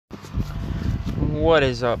What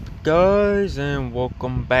is up, guys, and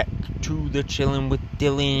welcome back to the Chillin' with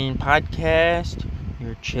Dylan podcast.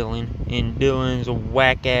 You're chilling in Dylan's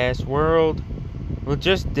whack-ass world with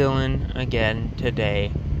just Dylan again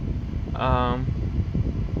today.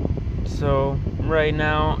 So right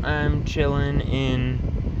now I'm chilling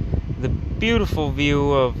in the beautiful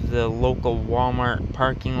view of the local Walmart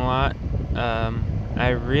parking lot. I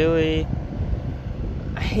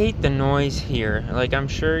hate the noise here. Like, I'm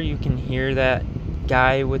sure you can hear that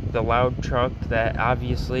guy with the loud truck that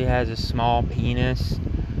obviously has a small penis.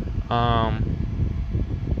 I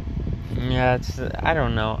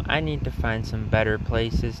don't know. I need to find some better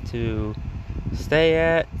places to stay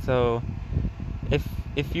at. So,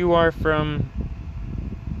 if you are from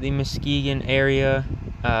the Muskegon area,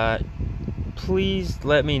 please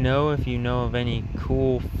let me know if you know of any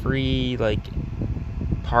cool, free,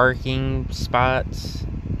 parking spots,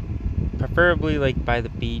 preferably by the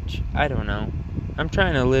beach. I don't know. I'm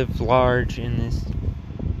trying to live large in this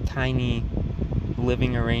tiny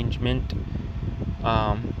living arrangement.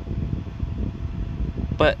 But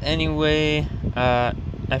anyway, I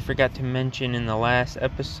forgot to mention in the last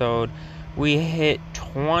episode, we hit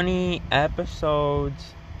 20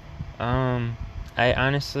 episodes. I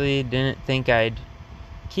honestly didn't think I'd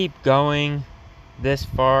keep going this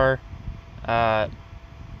far. But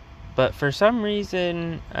for some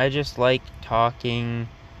reason, I just like talking.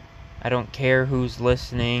 I don't care who's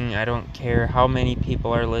listening. I don't care how many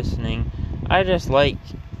people are listening. I just like,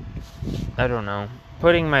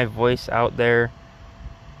 putting my voice out there.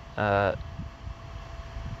 I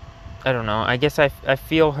don't know. I guess I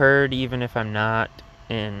feel heard even if I'm not.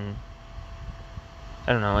 And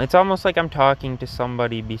I don't know. It's almost like I'm talking to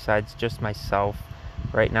somebody besides just myself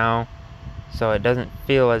right now. So it doesn't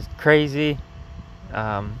feel as crazy.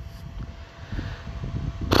 But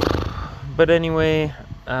anyway,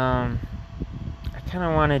 I kind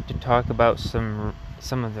of wanted to talk about some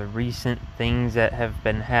of the recent things that have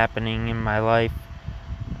been happening in my life,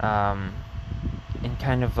 and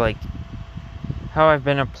kind of how I've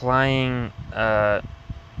been applying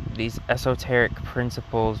these esoteric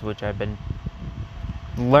principles which I've been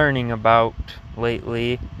learning about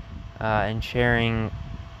lately, and sharing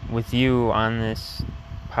with you on this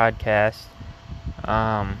podcast.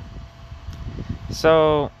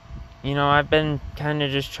 So, I've been kind of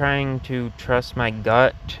just trying to trust my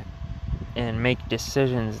gut and make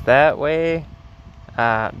decisions that way,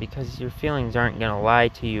 because your feelings aren't going to lie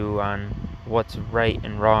to you on what's right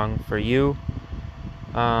and wrong for you.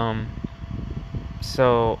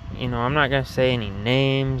 So, I'm not going to say any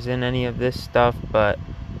names in any of this stuff, but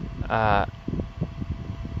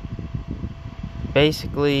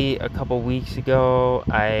basically a couple weeks ago,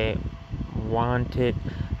 I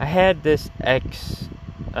had this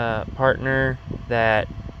partner that,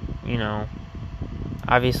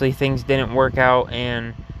 obviously things didn't work out,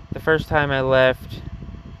 and the first time I left,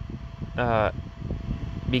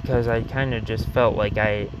 because I kind of just felt like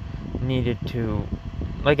I needed to,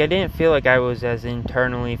 I didn't feel like I was as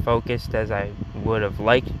internally focused as I would have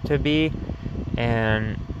liked to be,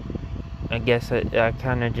 and I guess I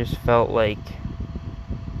kind of just felt like,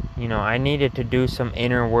 I needed to do some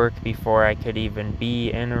inner work before I could even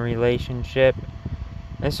be in a relationship.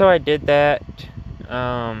 And so I did that,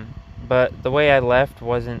 but the way I left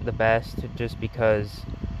wasn't the best, just because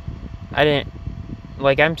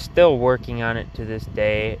I'm still working on it to this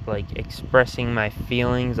day, expressing my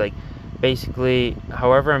feelings, basically,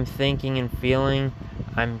 however I'm thinking and feeling,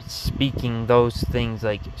 I'm speaking those things,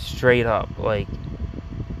 straight up,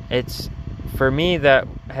 for me, that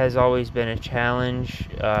has always been a challenge,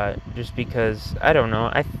 just because, I don't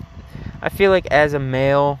know, I feel like as a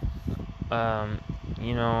male,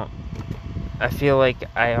 I feel like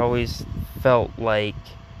I always felt like,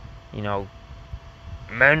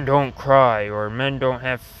 men don't cry, or men don't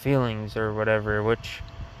have feelings, or whatever, which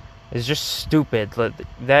is just stupid.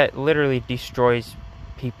 That literally destroys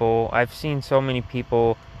people. I've seen so many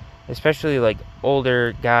people, especially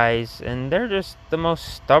older guys, and they're just the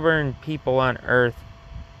most stubborn people on earth,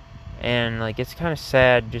 and it's kind of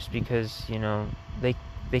sad, just because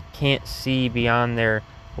they can't see beyond their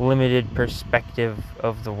limited perspective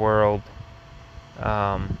of the world,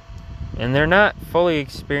 and they're not fully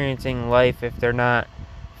experiencing life if they're not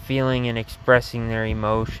feeling and expressing their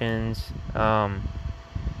emotions.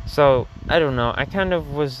 So I don't know, I kind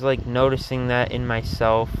of was noticing that in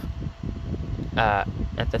myself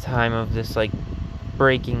at the time of this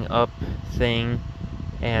breaking up thing,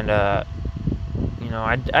 and I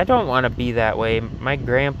don't want to be that way. My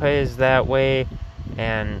grandpa is that way,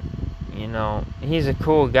 and he's a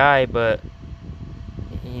cool guy, but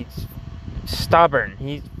he's stubborn.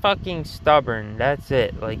 He's fucking stubborn. That's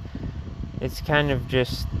it. Like, it's kind of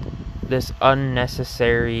just this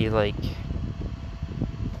unnecessary, like,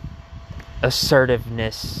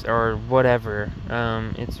 assertiveness or whatever.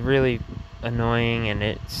 It's really annoying, and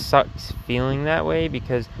it sucks feeling that way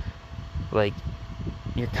because, like,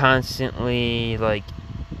 you're constantly, like,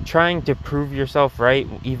 trying to prove yourself right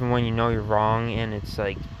even when you know you're wrong, and it's,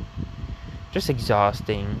 like, just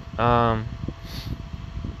exhausting.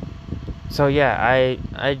 So yeah,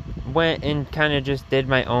 I went and kind of just did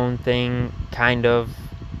my own thing, kind of,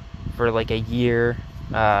 for like a year.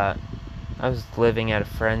 I was living at a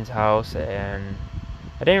friend's house, and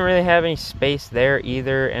I didn't really have any space there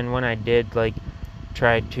either, and when I did, like,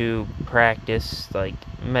 try to practice, like,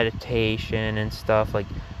 meditation and stuff, like,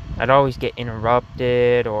 I'd always get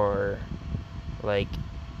interrupted, or, like,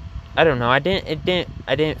 I don't know, I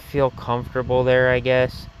didn't feel comfortable there, I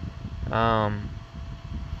guess.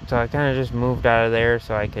 So I kind of just moved out of there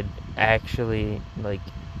so I could actually, like,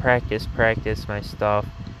 practice my stuff.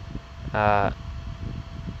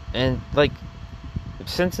 And, like,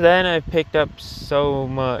 since then I've picked up so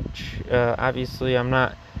much. Obviously I'm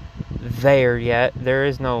not there yet. There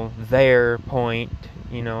is no there point.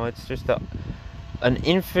 You know, it's just an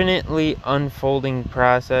infinitely unfolding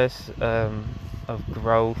process of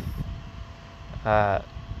growth.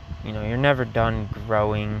 You know, you're never done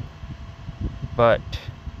growing. But,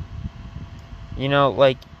 you know,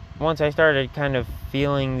 like, once I started kind of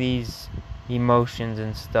feeling these emotions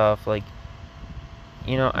and stuff, like,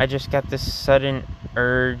 you know, I just got this sudden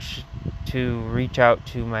urge to reach out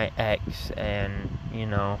to my ex and, you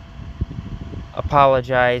know,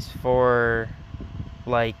 apologize for,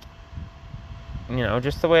 like, you know,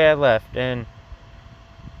 just the way I left. And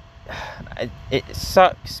it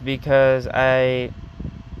sucks because I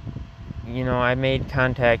made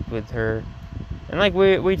contact with her, and, like,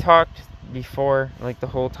 we talked before, like, the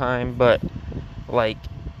whole time, but, like,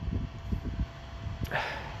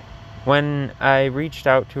 when I reached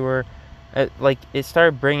out to her, it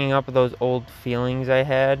started bringing up those old feelings I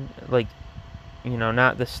had, like, you know,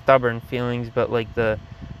 not the stubborn feelings, but, like, the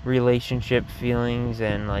relationship feelings,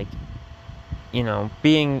 and, like, you know,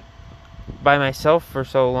 being by myself for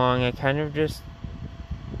so long, I kind of just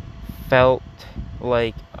felt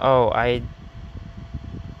like, oh, I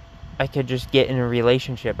could just get in a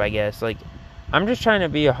relationship, I guess. Like, I'm just trying to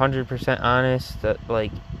be 100% honest, that,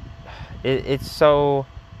 like, it's so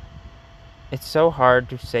hard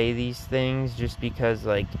to say these things just because,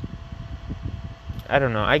 like, I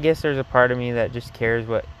don't know, I guess there's a part of me that just cares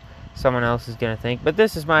what someone else is going to think, but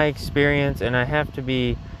this is my experience, and I have to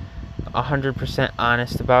be 100%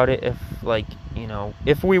 honest about it. If, like, you know,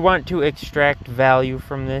 if we want to extract value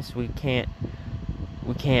from this, we can't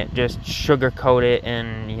just sugarcoat it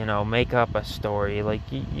and, you know, make up a story. Like,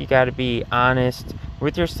 you got to be honest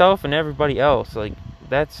with yourself and everybody else. Like,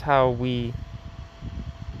 that's how we,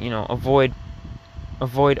 you know, avoid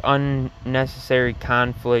unnecessary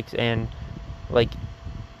conflicts, and, like,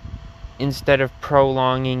 instead of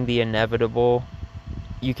prolonging the inevitable,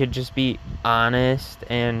 you could just be honest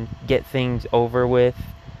and get things over with,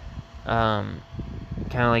 kind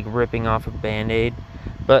of like ripping off a band-aid.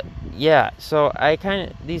 But yeah, so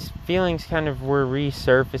these feelings kind of were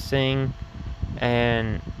resurfacing,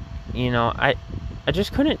 and, you know, I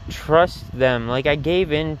just couldn't trust them. Like, I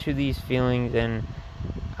gave in to these feelings, and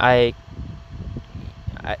I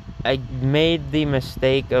made the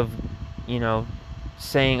mistake of, you know,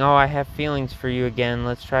 saying, oh, I have feelings for you again,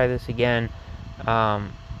 let's try this again.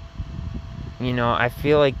 You know, I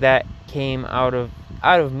feel like that came out of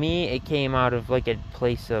me. It came out of, like, a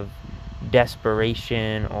place of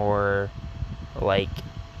desperation, or, like,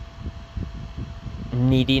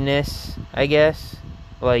 neediness, I guess.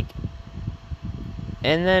 Like,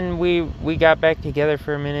 and then we got back together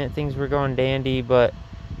for a minute. Things were going dandy, but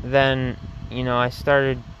then, you know, I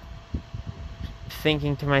started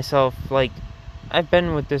thinking to myself, like, I've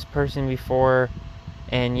been with this person before,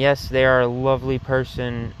 and yes, they are a lovely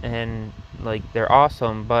person, and, like, they're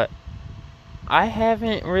awesome, but I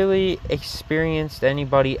haven't really experienced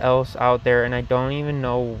anybody else out there, and I don't even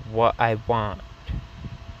know what I want.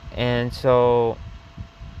 And so,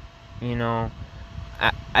 you know,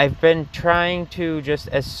 I've been trying to just,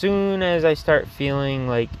 as soon as I start feeling,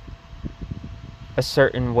 like, a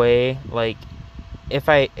certain way, like, if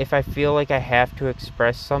I feel like I have to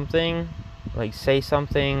express something, like, say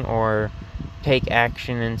something or take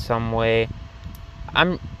action in some way,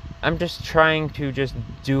 I'm just trying to just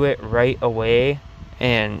do it right away,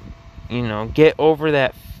 and, you know, get over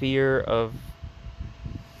that fear of,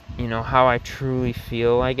 you know, how I truly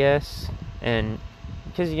feel, I guess, and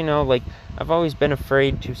because, like, I've always been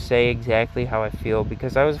afraid to say exactly how I feel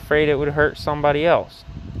because I was afraid it would hurt somebody else.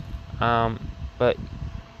 But,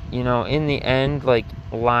 in the end, like,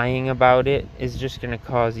 lying about it is just going to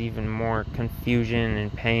cause even more confusion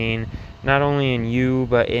and pain, not only in you,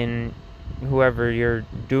 but in whoever you're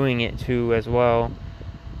doing it to as well.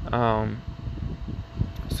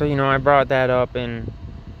 So, I brought that up, and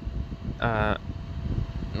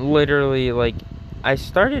literally, like, I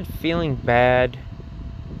started feeling bad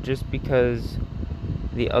just because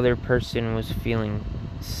the other person was feeling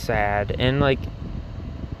sad, and, like,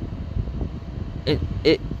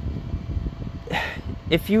 it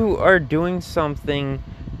if you are doing something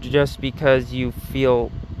just because you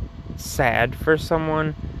feel sad for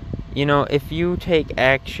someone, if you take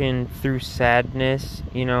action through sadness,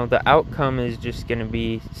 the outcome is just going to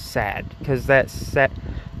be sad, because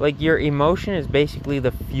like, your emotion is basically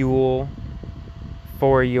the fuel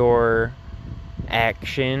for your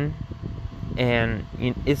action, and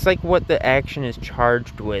it's like what the action is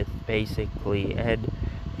charged with, basically. And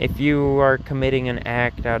if you are committing an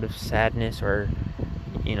act out of sadness, or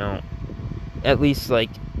at least, like,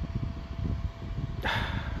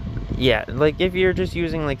 yeah, like, if you're just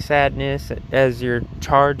using, like, sadness as your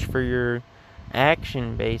charge for your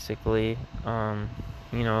action, basically,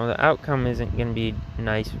 the outcome isn't going to be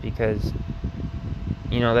nice, because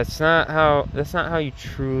that's not how you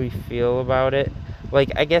truly feel about it.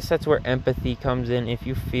 Like, I guess that's where empathy comes in. If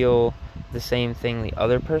you feel the same thing the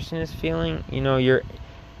other person is feeling,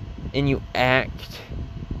 and you act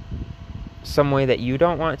some way that you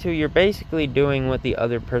don't want to, you're basically doing what the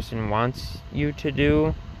other person wants you to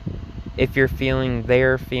do. If you're feeling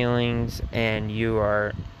their feelings and you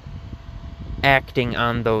are acting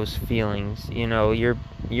on those feelings,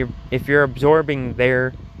 if you're absorbing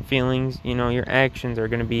their feelings, your actions are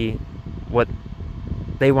going to be what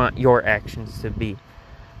they want your actions to be.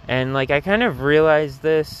 And, like, I kind of realized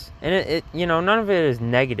this, and it none of it is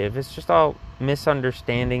negative. It's just all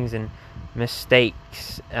misunderstandings and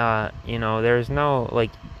mistakes. There's no,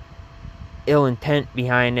 like, ill intent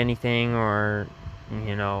behind anything, or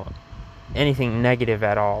anything negative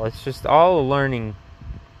at all. It's just all a learning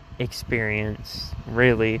experience,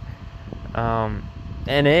 really. And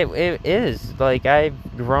it is, like,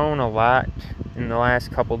 I've grown a lot in the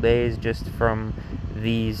last couple days just from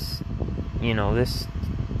these, this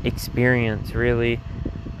experience, really.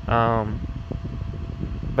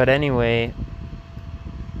 But anyway,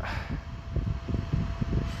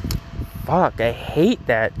 fuck, I hate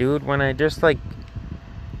that, dude, when I just, like,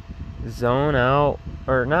 zone out,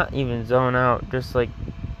 or not even zone out, just, like,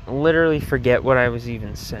 literally forget what I was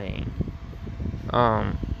even saying.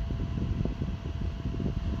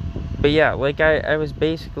 But yeah, like, I was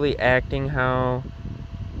basically acting how,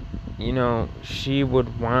 she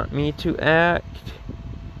would want me to act.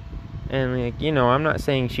 And, like, I'm not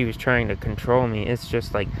saying she was trying to control me. It's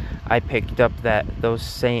just, like, I picked up that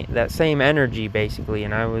same energy, basically,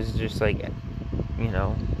 and I was just, like,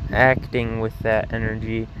 acting with that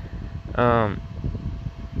energy. And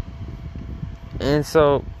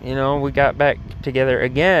so, we got back together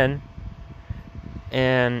again,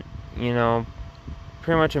 and,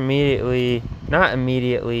 pretty much immediately, not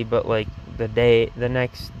immediately, but, like, the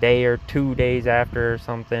next day or 2 days after or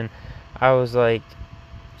something, I was, like,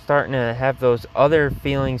 starting to have those other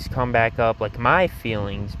feelings come back up, like my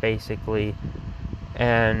feelings, basically.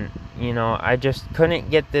 And, I just couldn't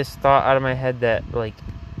get this thought out of my head that, like,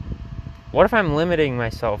 what if I'm limiting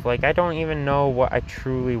myself? Like, I don't even know what I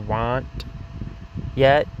truly want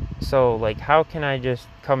yet. So, like, how can I just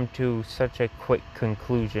come to such a quick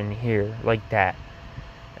conclusion here like that?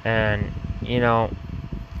 And,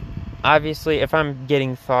 obviously, if I'm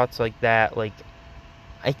getting thoughts like that, like,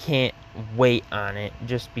 I can't wait on it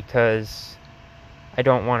just because I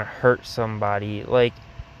don't want to hurt somebody. Like,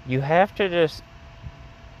 you have to just,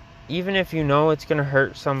 even if it's going to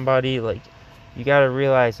hurt somebody, like, you got to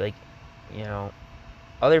realize, like,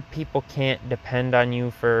 other people can't depend on you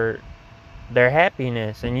for their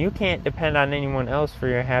happiness, and you can't depend on anyone else for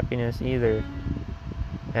your happiness either.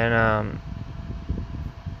 And,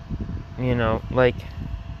 like,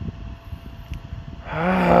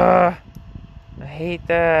 I hate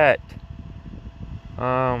that.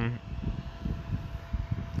 But,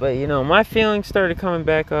 my feelings started coming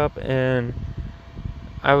back up, and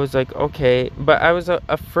I was like, okay, but I was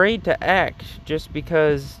afraid to act just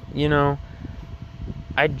because,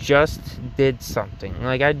 I just did something.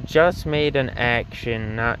 Like, I just made an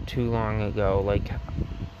action not too long ago. Like,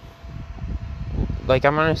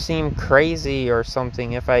 I'm gonna seem crazy or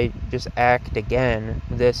something if I just act again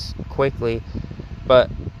this quickly. But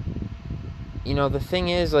the thing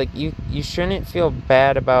is, like, you shouldn't feel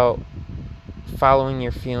bad about following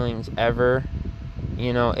your feelings ever.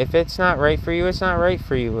 If it's not right for you, it's not right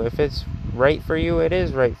for you. If it's right for you, it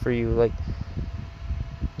is right for you. Like,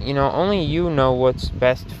 only you know what's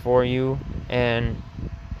best for you, and,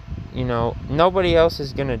 nobody else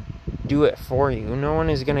is gonna do it for you. No one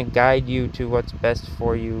is gonna guide you to what's best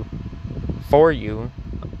for you.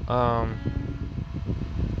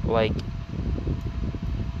 Like,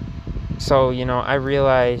 so, I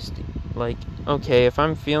realized, like, okay, if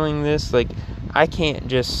I'm feeling this, like, I can't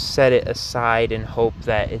just set it aside and hope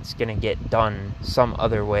that it's gonna get done some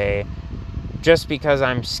other way just because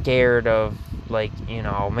I'm scared of, like,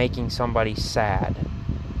 making somebody sad.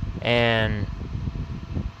 And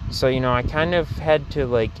so, I kind of had to,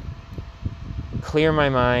 like, clear my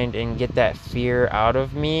mind and get that fear out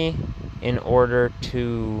of me in order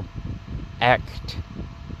to act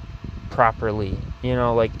properly,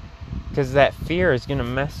 like, because that fear is gonna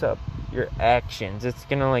mess up your actions. It's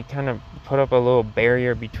gonna, like, kind of put up a little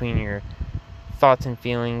barrier between your thoughts and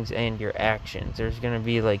feelings and your actions. There's gonna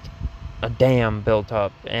be, like, a dam built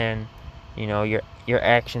up, and your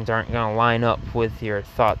actions aren't gonna line up with your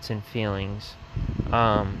thoughts and feelings.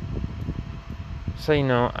 So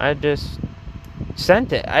I just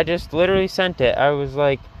sent it. I just literally sent it. I was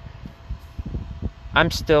like,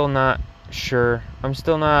 I'm still not sure. I'm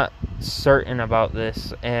still not certain about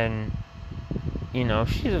this. And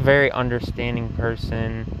she's a very understanding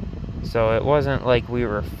person, so it wasn't like we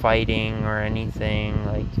were fighting or anything.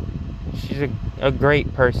 Like, she's a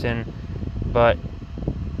great person, but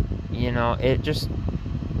it just,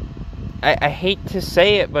 I hate to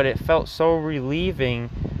say it, but it felt so relieving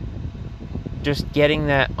just getting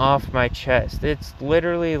that off my chest. It's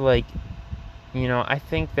literally like, I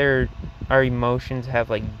think our emotions have,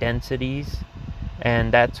 like, densities,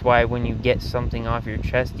 and that's why when you get something off your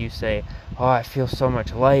chest, you say, oh, I feel so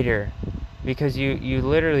much lighter, because you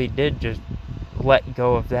literally did just let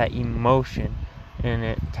go of that emotion, and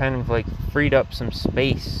it kind of, like, freed up some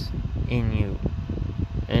space in you,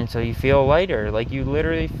 and so you feel lighter. Like, you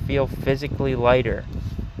literally feel physically lighter.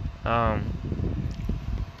 I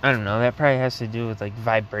don't know, that probably has to do with, like,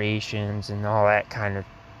 vibrations and all that kind of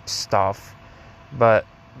stuff, but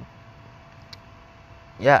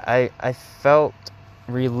yeah, I felt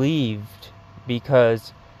relieved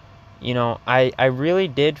because, I really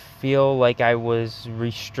did feel like I was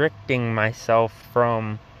restricting myself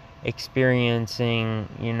from experiencing,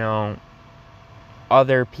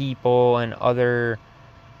 other people and other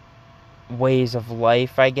ways of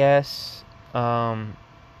life, I guess. I'm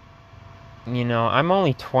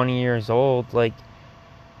only 20 years old. Like,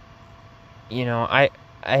 I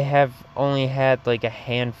have only had, like, a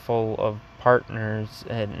handful of partners,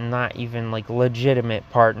 and not even, like, legitimate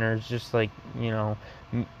partners, just, like,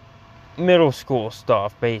 middle school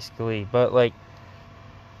stuff, basically. But, like,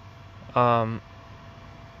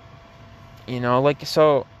 like,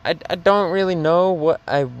 so I don't really know what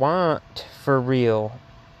I want for real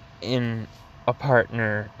in a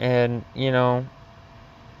partner. And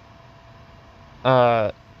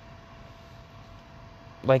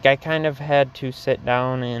like, I kind of had to sit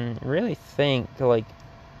down and really think, like,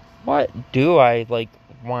 what do I, like,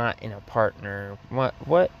 want in a partner?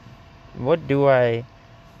 What do I,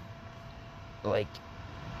 like,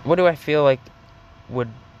 what do I feel like would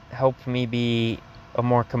help me be a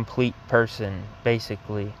more complete person,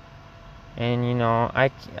 basically? And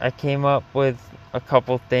I came up with a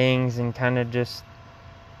couple things, and kind of just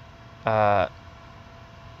uh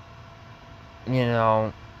you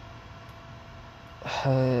know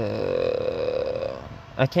I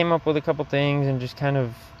came up with a couple things, and just kind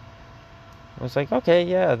of was like, okay,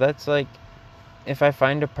 yeah, that's, like, if I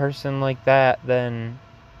find a person like that, then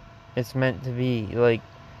it's meant to be. Like,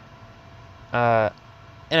 and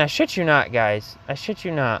I shit you not, guys. I shit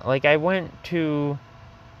you not. Like, I went to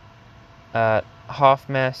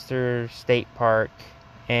Hoffmaster State Park,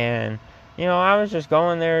 and I was just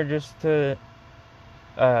going there just to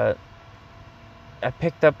I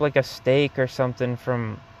picked up, like, a steak or something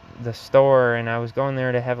from the store, and I was going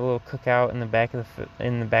there to have a little cookout in the back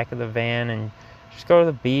of the van, and just go to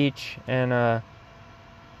the beach. And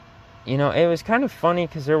it was kind of funny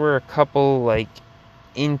because there were a couple, like,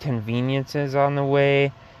 inconveniences on the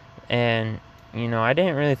way, and I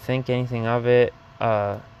didn't really think anything of it,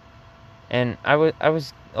 and I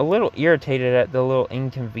was a little irritated at the little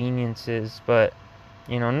inconveniences, but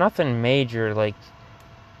nothing major. Like,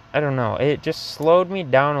 I don't know, it just slowed me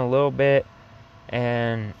down a little bit,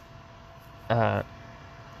 and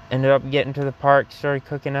ended up getting to the park, started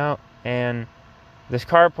cooking out, and this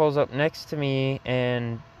car pulls up next to me,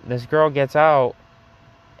 and this girl gets out,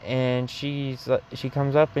 and she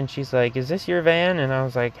comes up and she's like, "Is this your van?" And I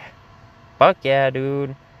was like, "Fuck yeah,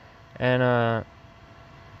 dude." And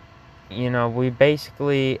we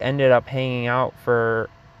basically ended up hanging out for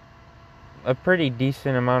a pretty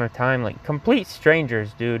decent amount of time, like complete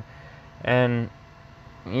strangers, dude. And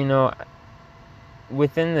you know,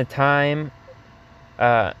 within the time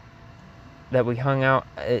that we hung out,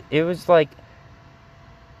 it was like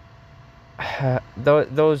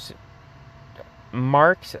those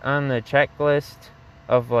marks on the checklist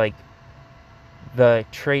of like the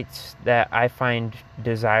traits that I find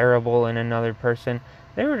desirable in another person.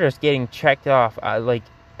 They were just getting checked off, like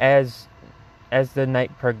as the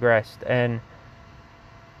night progressed, and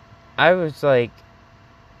I was like,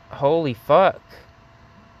 "Holy fuck,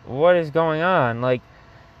 what is going on?" Like,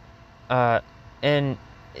 and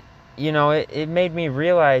it made me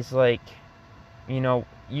realize, like,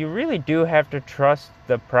 you really do have to trust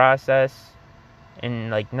the process and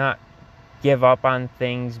like not give up on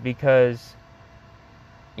things, because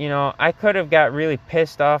I could have got really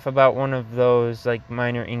pissed off about one of those like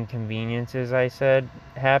minor inconveniences I said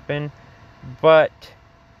happened, but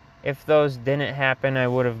if those didn't happen, I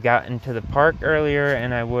would have gotten to the park earlier,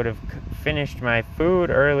 and I would have finished my food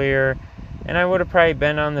earlier, and I would have probably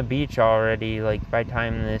been on the beach already, like, by the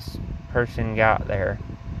time this person got there.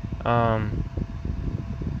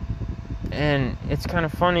 And it's kind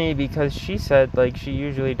of funny because she said, like, she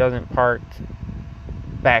usually doesn't park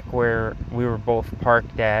back where we were both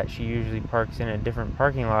parked at. She usually parks in a different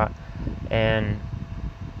parking lot. And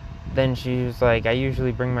then she was like, "I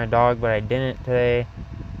usually bring my dog, but I didn't today,"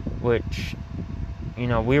 which,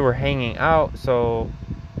 we were hanging out, so,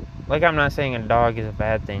 like, I'm not saying a dog is a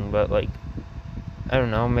bad thing, but, like, I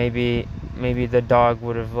don't know, maybe the dog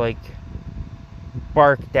would have, like,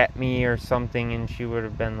 barked at me or something, and she would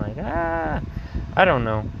have been like, "Ah," I don't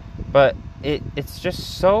know, but it's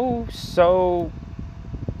just so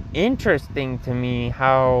interesting to me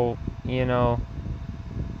how, you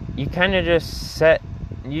kind of just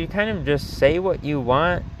say what you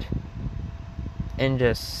want and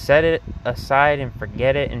just set it aside and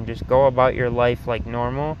forget it and just go about your life like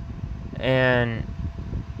normal, and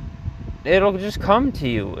it'll just come to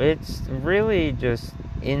you. It's really just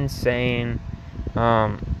insane.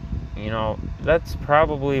 That's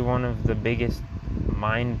probably one of the biggest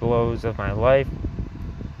mind blows of my life.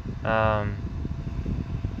 I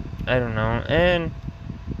don't know, and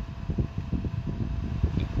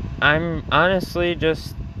I'm honestly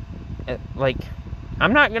just like,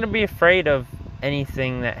 I'm not gonna be afraid of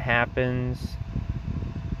anything that happens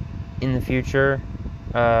in the future,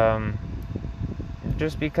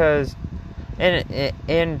 just because,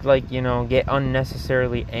 and like, get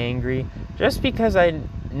unnecessarily angry, just because I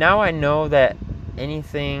know that any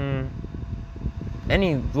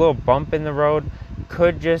little bump in the road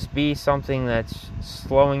could just be something that's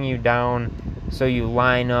slowing you down, so you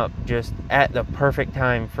line up just at the perfect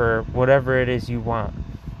time for whatever it is you want.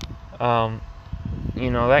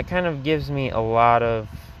 That kind of gives me a lot of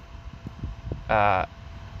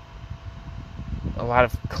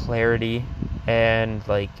clarity and,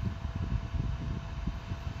 like,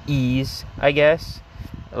 ease, I guess.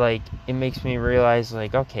 Like, it makes me realize,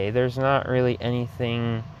 like, okay, there's not really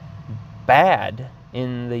anything bad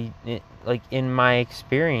in my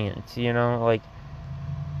experience, like,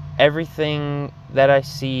 everything that I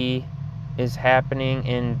see is happening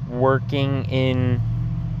and working in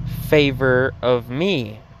favor of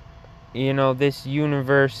me. This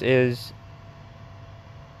universe is,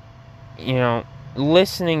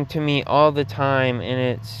 listening to me all the time, and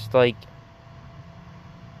it's like,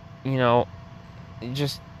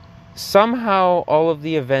 just somehow all of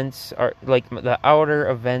the events are, like, the outer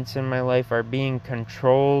events in my life are being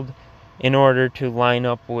controlled in order to line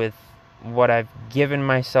up with what I've given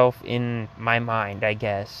myself in my mind, I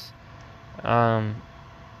guess.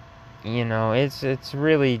 It's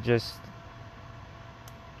really just,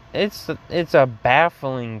 it's a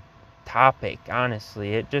baffling topic,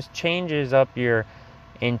 honestly. It just changes up your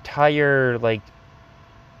entire, like,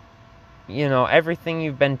 everything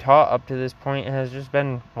you've been taught up to this point has just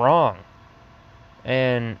been wrong.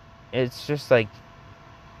 And it's just like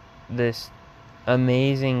this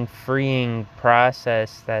amazing, freeing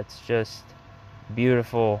process that's just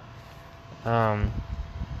beautiful.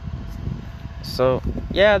 So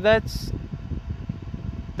yeah, that's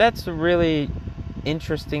a really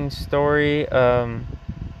interesting story.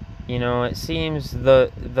 It seems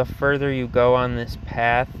the further you go on this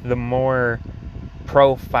path, the more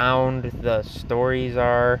profound the stories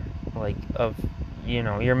are, like, of,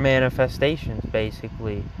 your manifestations,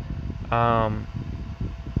 basically. And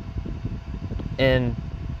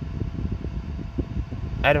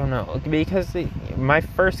I don't know, because my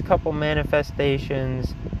first couple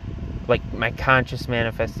manifestations, like my conscious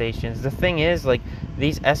manifestations, the thing is, like,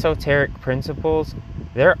 these esoteric principles,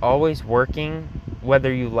 they're always working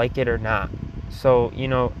whether you like it or not. So,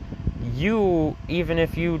 you, even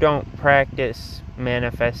if you don't practice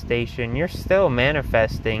manifestation, you're still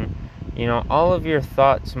manifesting. All of your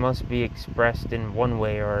thoughts must be expressed in one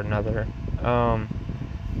way or another.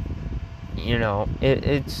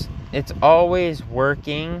 It's always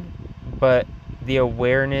working, but the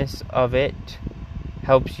awareness of it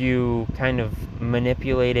helps you kind of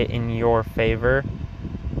manipulate it in your favor.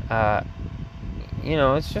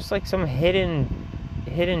 It's just like some hidden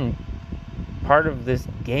part of this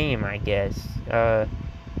game, I guess. I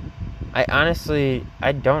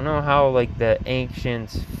don't know how, like, the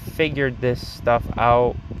ancients figured this stuff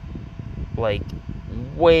out, like,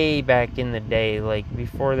 way back in the day, like,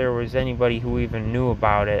 before there was anybody who even knew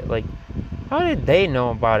about it. Like, how did they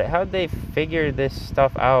know about it? How did they figure this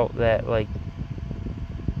stuff out that, like,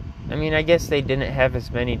 I guess they didn't have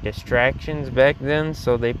as many distractions back then,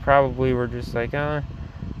 so they probably were just like, I'm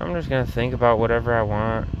just gonna think about whatever I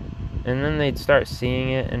want. And then they'd start seeing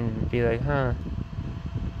it and be like,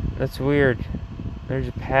 that's weird. There's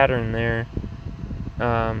a pattern there.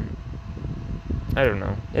 I don't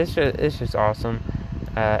know. It's just awesome.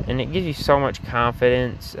 And it gives you so much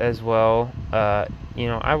confidence as well.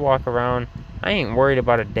 I walk around, I ain't worried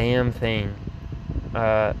about a damn thing.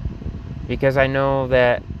 Because I know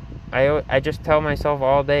that I just tell myself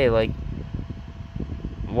all day, like,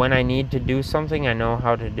 when I need to do something, I know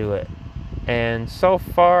how to do it. And so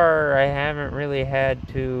far, I haven't really had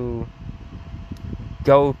to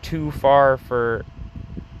go too far for,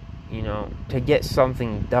 to get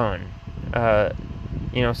something done.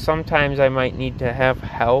 Sometimes I might need to have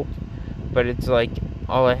help, but it's like,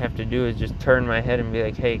 all I have to do is just turn my head and be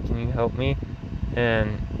like, hey, can you help me?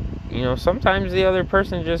 And, sometimes the other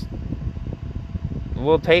person just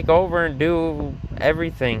will take over and do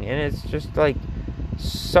everything, and it's just, like,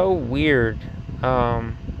 so weird.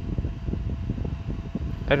 I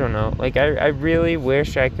don't know, like, I really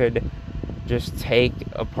wish I could just take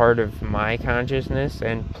a part of my consciousness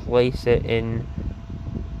and place it in,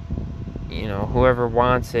 whoever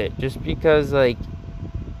wants it, just because, like,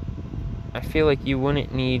 I feel like you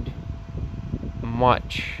wouldn't need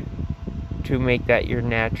much to make that your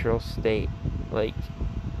natural state. Like,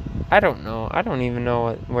 I don't know, I don't even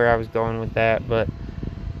know where I was going with that, but,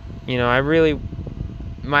 I really,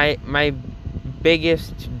 my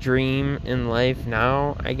biggest dream in life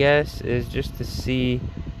now, I guess, is just to see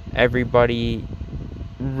everybody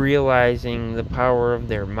realizing the power of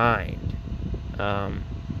their mind.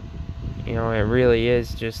 It really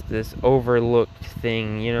is just this overlooked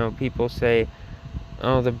thing. People say,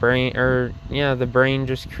 oh, the brain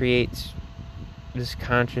just creates this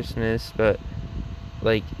consciousness, but,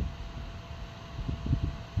 like,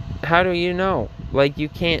 how do you know? Like, you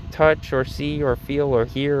can't touch or see or feel or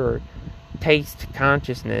hear or taste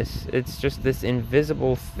consciousness. It's just this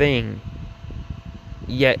invisible thing,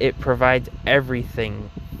 yet it provides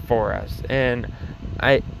everything for us. And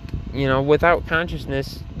without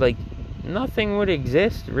consciousness, like, nothing would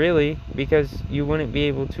exist, really, because you wouldn't be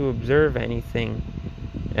able to observe anything.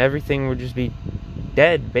 Everything would just be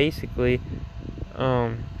dead, basically.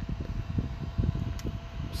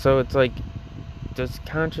 So it's like, does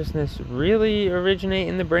consciousness really originate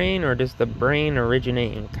in the brain, or does the brain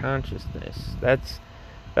originate in consciousness? That's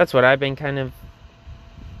what I've been kind of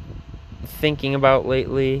thinking about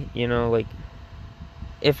lately. Like,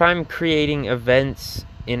 if I'm creating events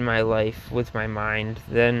in my life with my mind,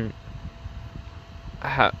 then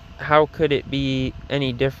how could it be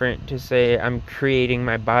any different to say I'm creating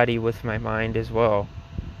my body with my mind as well?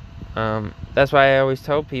 That's why I always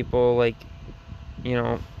tell people, like,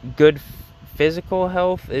 good physical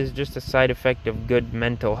health is just a side effect of good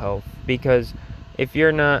mental health, because if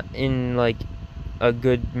you're not in, like, a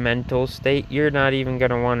good mental state, you're not even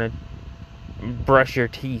going to want to brush your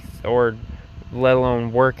teeth, or let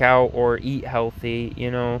alone work out or eat healthy.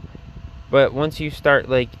 But once you start,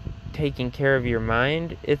 like, taking care of your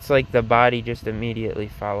mind, it's like the body just immediately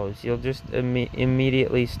follows. You'll just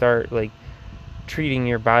immediately start, like, treating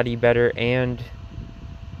your body better, and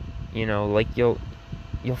like, you'll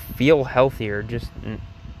feel healthier just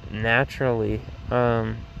naturally,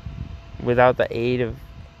 without the aid of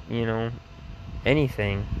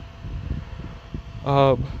anything.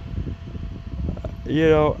 I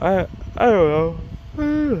don't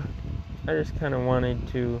know. I just kind of wanted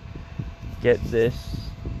to get this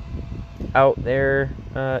out there.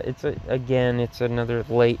 It's another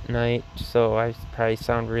late night, so I probably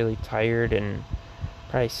sound really tired and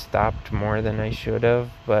Probably stopped more than I should have,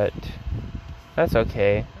 but that's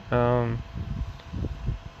okay. I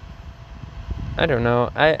don't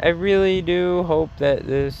know. I really do hope that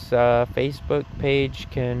this Facebook page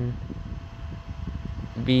can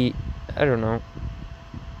be, I don't know,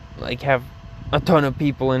 like have a ton of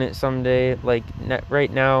people in it someday. Like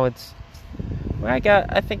right now it's, well,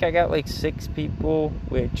 I think I got like 6 people,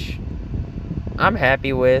 which I'm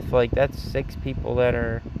happy with. Like that's 6 people that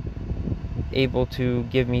are able to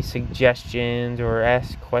give me suggestions or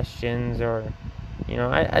ask questions, or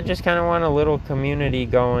I just kind of want a little community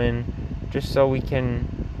going, just so we can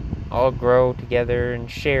all grow together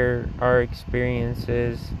and share our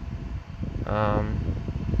experiences.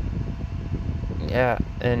 Yeah,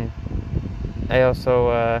 and I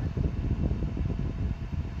also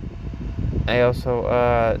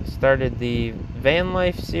started the van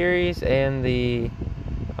life series and the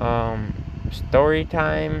story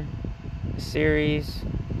time series.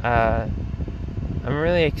 I'm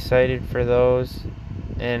really excited for those,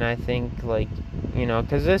 and I think, like,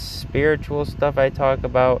 because this spiritual stuff I talk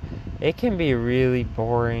about, it can be really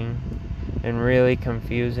boring and really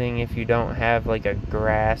confusing if you don't have like a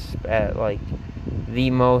grasp at like the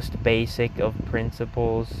most basic of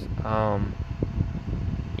principles.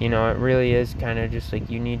 It really is kind of just like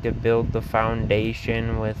you need to build the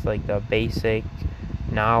foundation with like the basic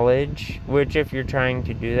knowledge, which if you're trying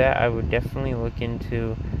to do that, I would definitely look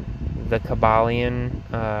into the Kabbalion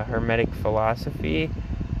Hermetic philosophy.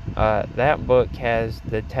 That book has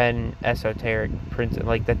the 10 esoteric principles,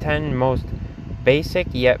 like the 10 most basic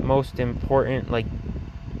yet most important, like,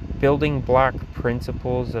 building block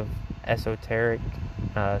principles of esoteric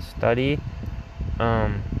study.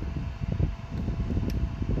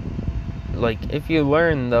 Like, if you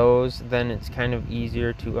learn those, then it's kind of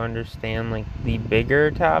easier to understand like the bigger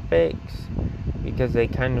topics, because they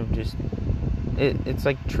kind of just it's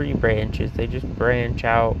like tree branches. They just branch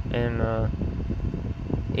out and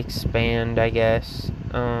expand, I guess.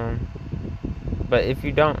 But if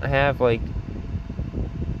you don't have like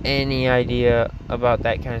any idea about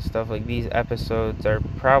that kind of stuff, like, these episodes are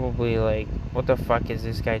probably like, what the fuck is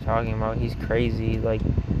this guy talking about? He's crazy. Like,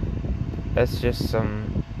 that's just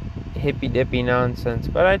some hippy dippy nonsense.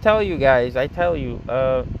 But I tell you,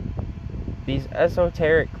 these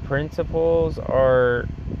esoteric principles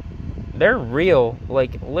they're real.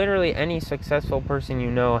 Like, literally any successful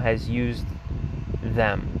person has used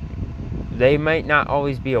them. They might not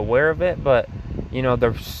always be aware of it, but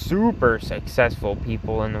they're super successful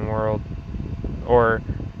people in the world. Or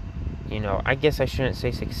I guess I shouldn't say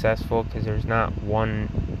successful, because there's not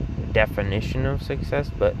one definition of success,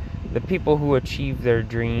 but the people who achieve their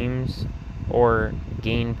dreams or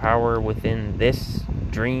gain power within this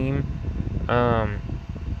dream,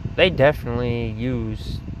 they definitely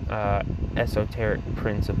use esoteric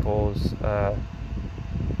principles,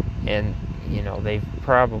 and they've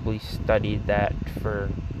probably studied that for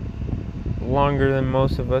longer than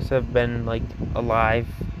most of us have been, like, alive,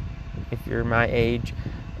 if you're my age.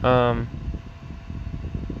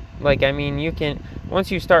 Like, I mean, you can,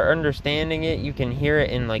 once you start understanding it, you can hear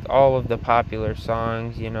it in like all of the popular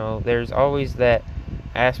songs. There's always that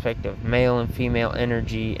aspect of male and female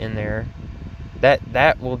energy in there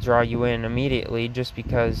that will draw you in immediately, just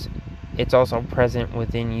because it's also present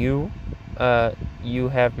within you. You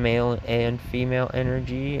have male and female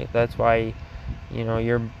energy. That's why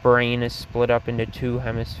your brain is split up into 2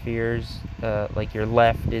 hemispheres. Like, your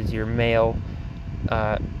left is your male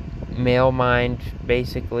mind,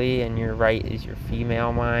 basically, and your right is your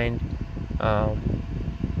female mind.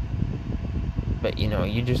 But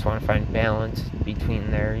you just want to find balance between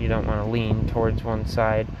there. You don't want to lean towards one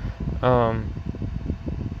side.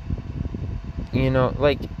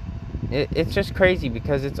 Like, it's just crazy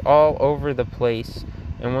because it's all over the place,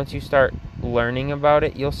 and once you start learning about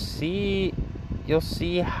it, you'll see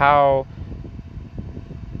how,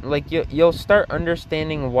 like, you'll start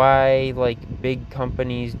understanding why, like, big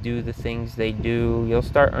companies do the things they do. You'll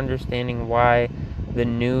start understanding why the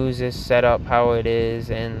news is set up how it is,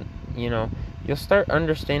 and you'll start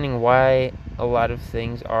understanding why a lot of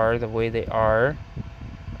things are the way they are,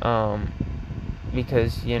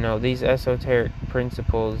 because these esoteric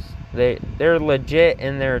principles, they're legit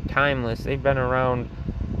and they're timeless. They've been around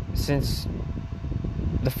since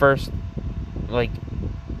the first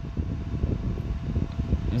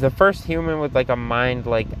human with like a mind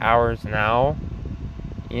like ours now.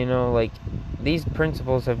 Like, these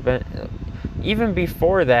principles have been, even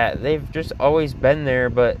before that, they've just always been there,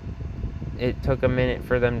 but it took a minute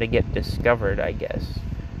for them to get discovered, I guess.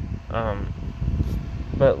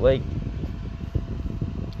 But, like,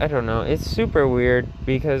 I don't know, it's super weird,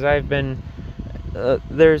 because I've been,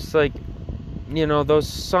 there's like, those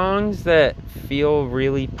songs that feel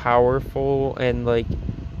really powerful, and like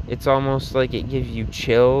it's almost like it gives you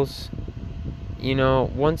chills.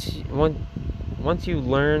 Once you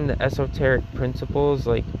learn the esoteric principles,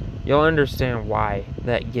 like, you'll understand why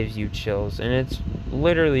that gives you chills. And it's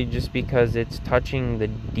literally just because it's touching the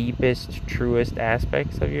deepest, truest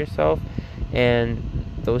aspects of yourself. And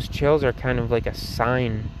those chills are kind of like a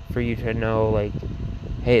sign for you to know, like,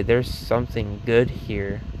 hey, there's something good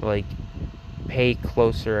here. Like, pay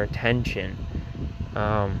closer attention.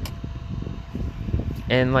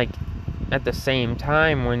 And like, at the same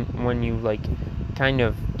time, when you like kind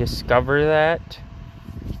of discover that,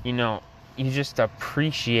 you just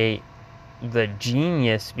appreciate the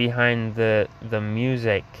genius behind the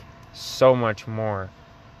music so much more,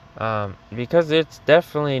 because it's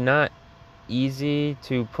definitely not easy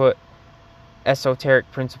to put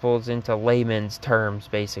esoteric principles into layman's terms,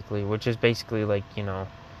 basically, which is basically like,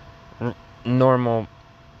 normal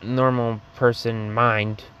person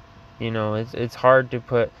mind. It's hard to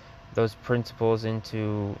put those principles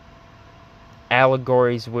into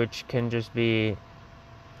allegories which can just be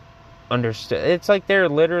understood. It's like they're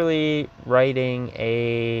literally writing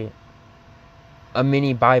a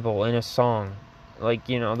mini Bible in a song. Like,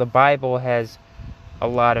 the Bible has a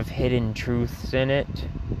lot of hidden truths in it,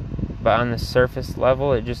 but on the surface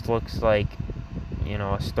level it just looks like,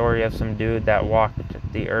 a story of some dude that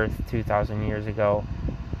walked the earth 2,000 years ago.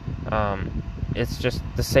 It's just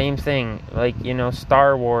the same thing. Like,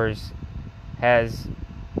 Star Wars has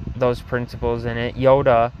those principles in it.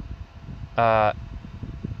 Yoda,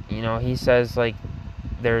 he says, like,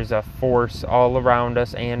 there's a force all around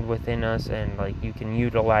us and within us, and like, you can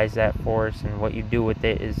utilize that force, and what you do with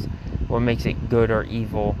it is what makes it good or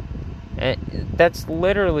evil. And that's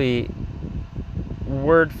literally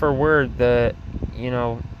word for word the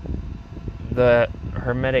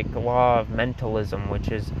Hermetic law of mentalism, which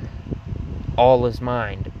is all is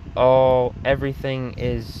mind. Everything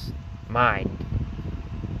is mind.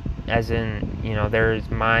 As in, there is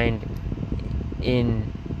mind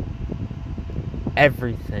in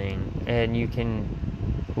everything, and you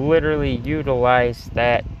can literally utilize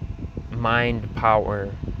that mind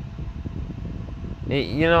power.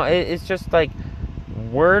 It's just like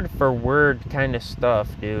word for word kind of stuff,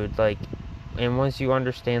 dude. Like, and once you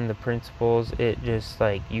understand the principles, it just,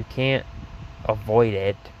 like, you can't avoid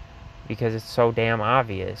it because it's so damn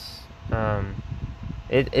obvious.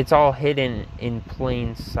 It's all hidden in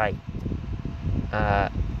plain sight. I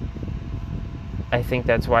think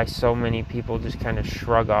that's why so many people just kind of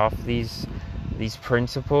shrug off these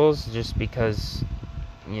principles, just because,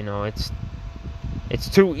 it's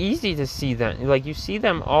too easy to see them. Like, you see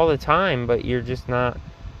them all the time, but you're just not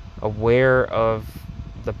aware of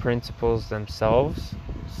the principles themselves.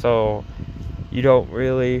 So you don't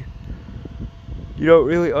really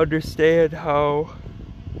understand how,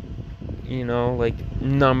 like,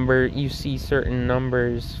 you see certain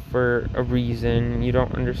numbers for a reason. You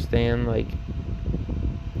don't understand, like,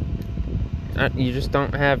 you just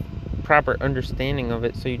don't have proper understanding of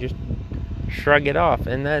it, so you just shrug it off,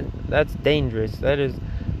 and that's dangerous. That is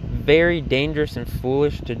very dangerous and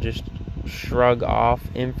foolish, to just shrug off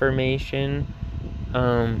information.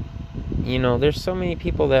 There's so many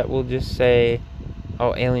people that will just say,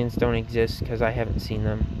 oh, aliens don't exist because I haven't seen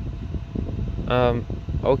them.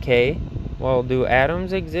 Okay, well, do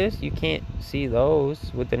atoms exist? You can't see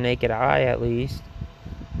those with the naked eye, at least.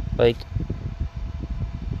 Like,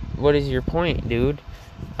 what is your point, dude?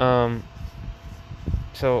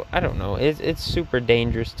 So, I don't know. It's super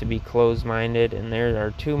dangerous to be closed-minded, and there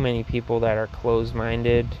are too many people that are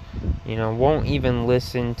closed-minded, won't even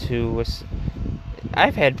listen to us.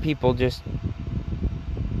 I've had people just,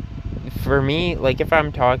 for me, like, if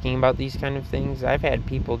I'm talking about these kind of things, I've had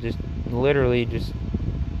people just literally just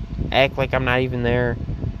act like I'm not even there,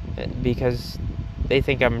 because they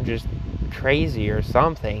think I'm just crazy or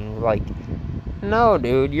something. Like, no,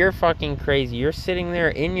 dude, you're fucking crazy. You're sitting there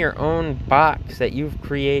in your own box that you've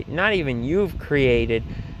created. Not even you've created.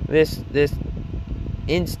 This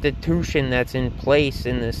institution that's in place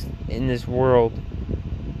in this world.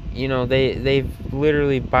 They've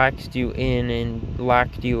literally boxed you in and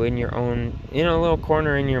locked you in a little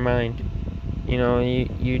corner in your mind.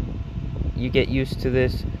 You get used to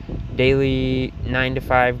this daily 9 to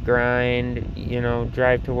 5 grind.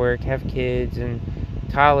 Drive to work, have kids, and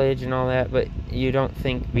college and all that, but you don't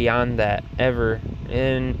think beyond that ever.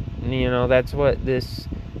 And that's what this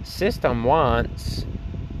system wants.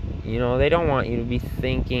 They don't want you to be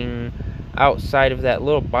thinking outside of that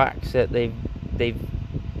little box that they've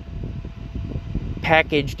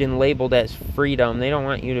packaged and labeled as freedom. They don't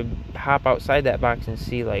want you to hop outside that box and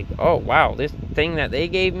see, like, oh, wow, this thing that they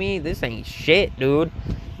gave me, this ain't shit, dude.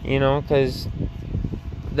 You know, because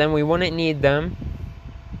then we wouldn't need them,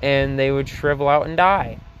 and they would shrivel out and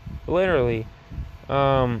die. Literally.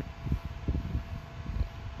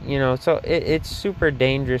 You know, so it's super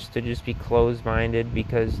dangerous to just be closed-minded,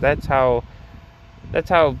 because that's how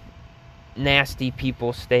nasty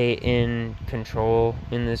people stay in control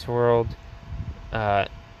in this world. You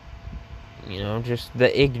know, just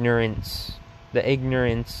the ignorance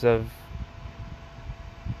of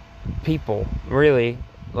people, really.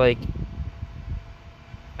 Like,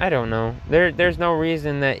 I don't know. There's no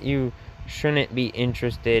reason that you shouldn't be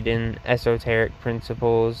interested in esoteric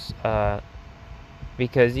principles,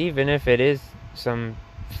 because even if it is some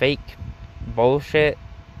fake bullshit,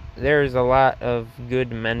 there's a lot of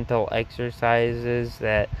good mental exercises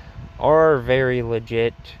that are very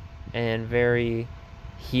legit and very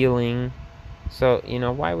healing. So, you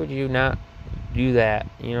know, why would you not do that?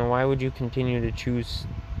 You know, why would you continue to choose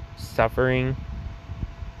suffering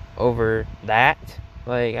over that?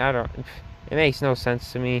 Like, it makes no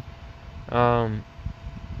sense to me. You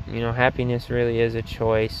know, happiness really is a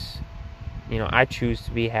choice. You know, I choose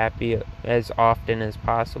to be happy as often as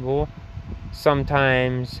possible.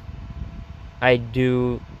 Sometimes I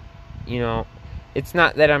do, you know, it's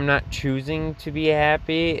not that I'm not choosing to be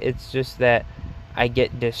happy, it's just that I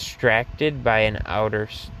get distracted by an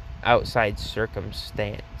outside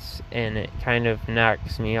circumstance, and it kind of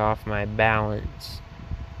knocks me off my balance,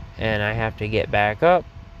 and I have to get back up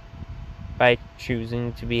by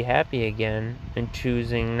choosing to be happy again, and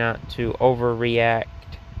choosing not to overreact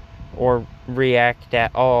or react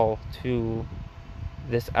at all to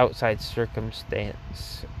this outside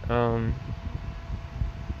circumstance.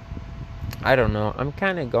 I don't know. I'm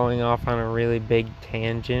kind of going off on a really big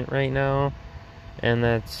tangent right now, and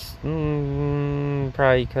that's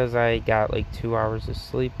probably because I got like 2 hours of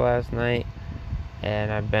sleep last night,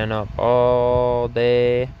 and I've been up all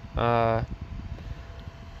day. But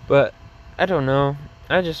I don't know.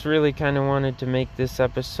 I just really kind of wanted to make this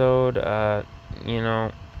episode.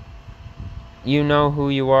 You know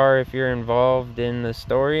who you are if you're involved in the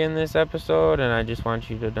story in this episode, and I just want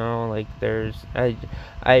you to know, like,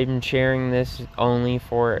 I'm sharing this only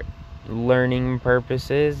for learning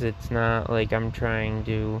purposes. It's not like I'm trying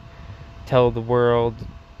to tell the world,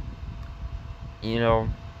 you know,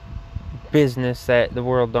 business that the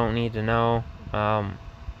world don't need to know.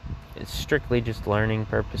 It's strictly just learning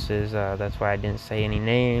purposes. That's why I didn't say any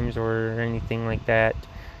names or anything like that.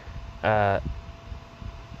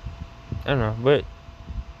 I don't know, but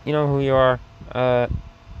you know who you are,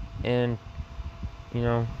 and, you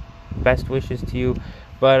know, best wishes to you.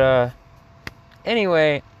 But,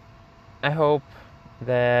 anyway, I hope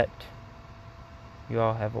that you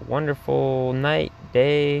all have a wonderful night,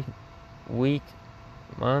 day, week,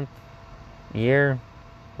 month, year,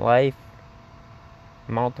 life,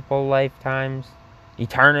 multiple lifetimes,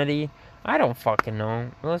 eternity. I don't fucking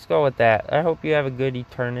know. Let's go with that. I hope you have a good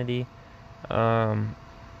eternity.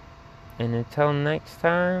 And until next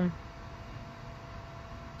time,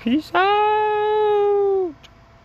 peace out.